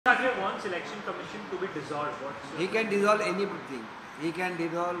wants election commission to be dissolved. He can dissolve anything. He can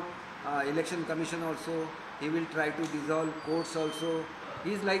dissolve election commission also. He will try to dissolve courts also.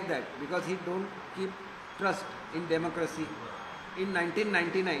 He is like that because he don't keep trust in democracy. In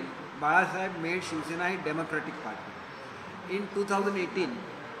 1999, Balasaheb made Shivsena a democratic party. In 2018,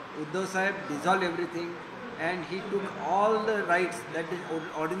 Uddhav Saheb dissolved everything and he took all the rights that the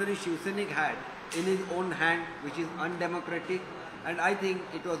ordinary Shivsenik had in his own hand, which is undemocratic, and I think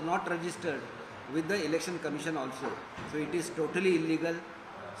it was not registered with the election commission also. So it is totally illegal.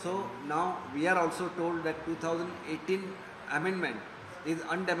 So now we are also told that 2018 amendment is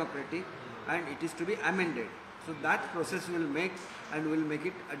undemocratic and it is to be amended. So that process will make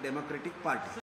it a democratic party.